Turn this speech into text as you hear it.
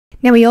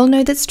Now, we all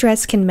know that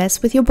stress can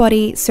mess with your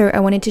body, so I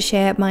wanted to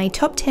share my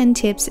top 10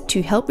 tips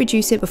to help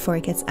reduce it before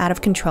it gets out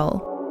of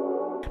control.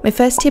 My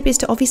first tip is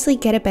to obviously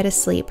get a better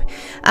sleep.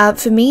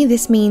 For me,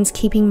 this means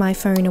keeping my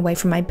phone away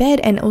from my bed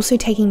and also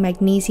taking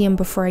magnesium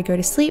before I go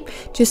to sleep,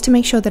 just to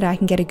make sure that I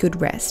can get a good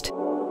rest.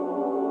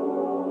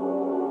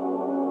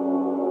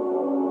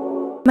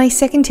 My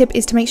second tip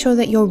is to make sure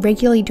that you're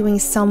regularly doing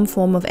some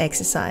form of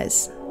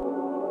exercise.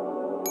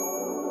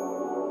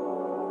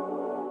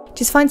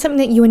 Just find something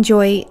that you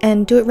enjoy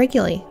and do it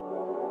regularly.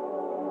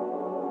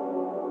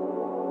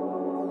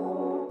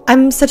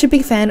 I'm such a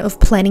big fan of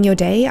planning your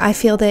day. I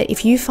feel that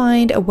if you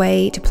find a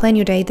way to plan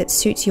your day that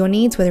suits your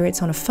needs, whether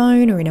it's on a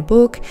phone or in a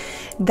book,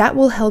 that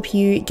will help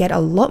you get a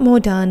lot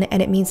more done,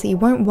 and it means that you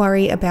won't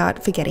worry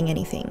about forgetting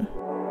anything.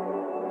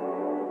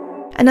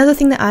 Another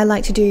thing that I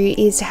like to do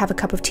is to have a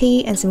cup of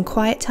tea and some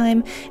quiet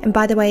time. And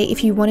by the way,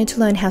 if you wanted to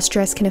learn how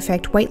stress can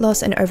affect weight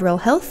loss and overall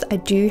health, I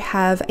do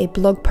have a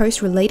blog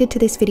post related to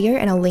this video,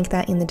 and I'll link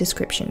that in the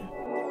description.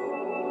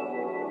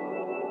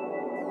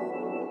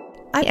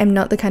 I am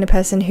not the kind of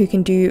person who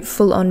can do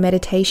full-on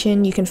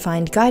meditation. You can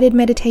find guided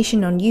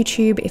meditation on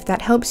YouTube if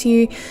that helps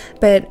you,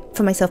 but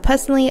for myself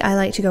personally, I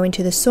like to go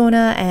into the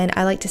sauna and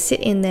I like to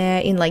sit in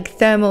there in like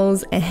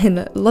thermals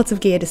and lots of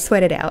gear to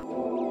sweat it out.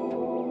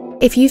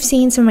 If you've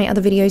seen some of my other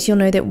videos, you'll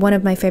know that one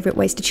of my favorite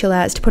ways to chill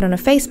out is to put on a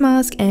face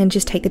mask and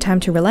just take the time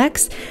to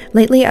relax.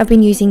 Lately, I've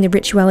been using the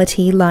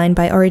Rituality line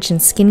by Origin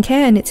Skincare,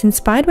 and it's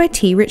inspired by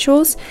tea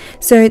rituals.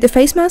 So the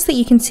face mask that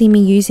you can see me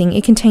using,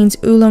 it contains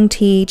oolong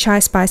tea, chai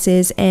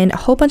spices, and a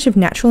whole bunch of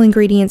natural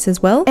ingredients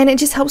as well. And it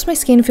just helps my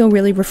skin feel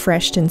really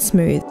refreshed and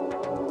smooth.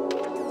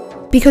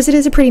 Because it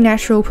is a pretty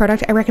natural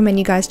product, I recommend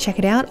you guys check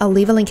it out. I'll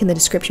leave a link in the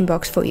description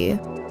box for you.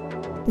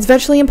 It's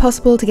virtually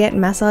impossible to get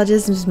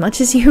massages as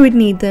much as you would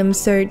need them,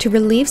 so to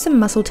relieve some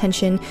muscle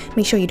tension,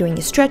 make sure you're doing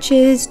your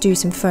stretches, do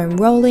some foam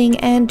rolling,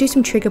 and do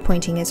some trigger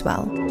pointing as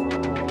well.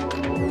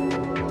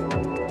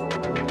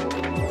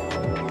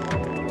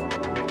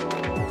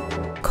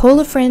 Call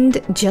a friend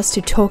just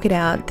to talk it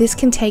out. This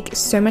can take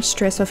so much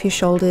stress off your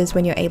shoulders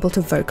when you're able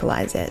to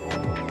vocalize it.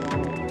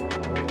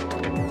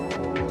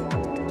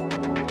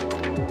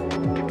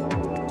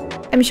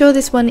 I'm sure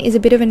this one is a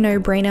bit of a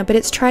no-brainer, but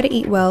it's try to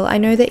eat well. I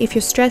know that if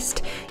you're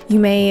stressed, you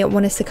may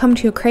want to succumb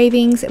to your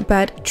cravings,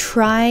 but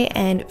try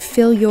and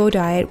fill your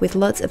diet with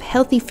lots of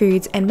healthy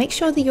foods and make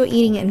sure that you're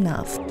eating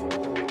enough.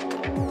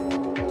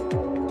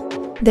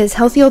 There's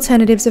healthy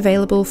alternatives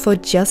available for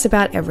just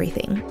about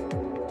everything.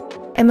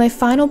 And my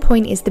final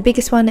point is the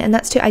biggest one, and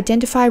that's to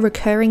identify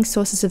recurring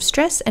sources of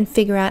stress and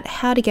figure out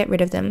how to get rid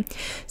of them.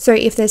 So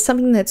if there's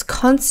something that's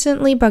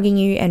constantly bugging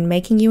you and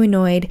making you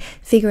annoyed,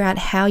 figure out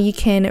how you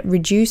can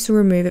reduce or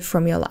remove it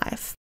from your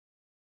life.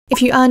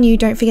 If you are new,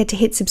 don't forget to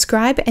hit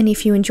subscribe, and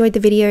if you enjoyed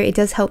the video, it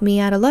does help me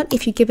out a lot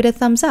if you give it a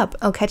thumbs up.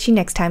 I'll catch you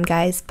next time,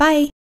 guys.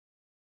 Bye!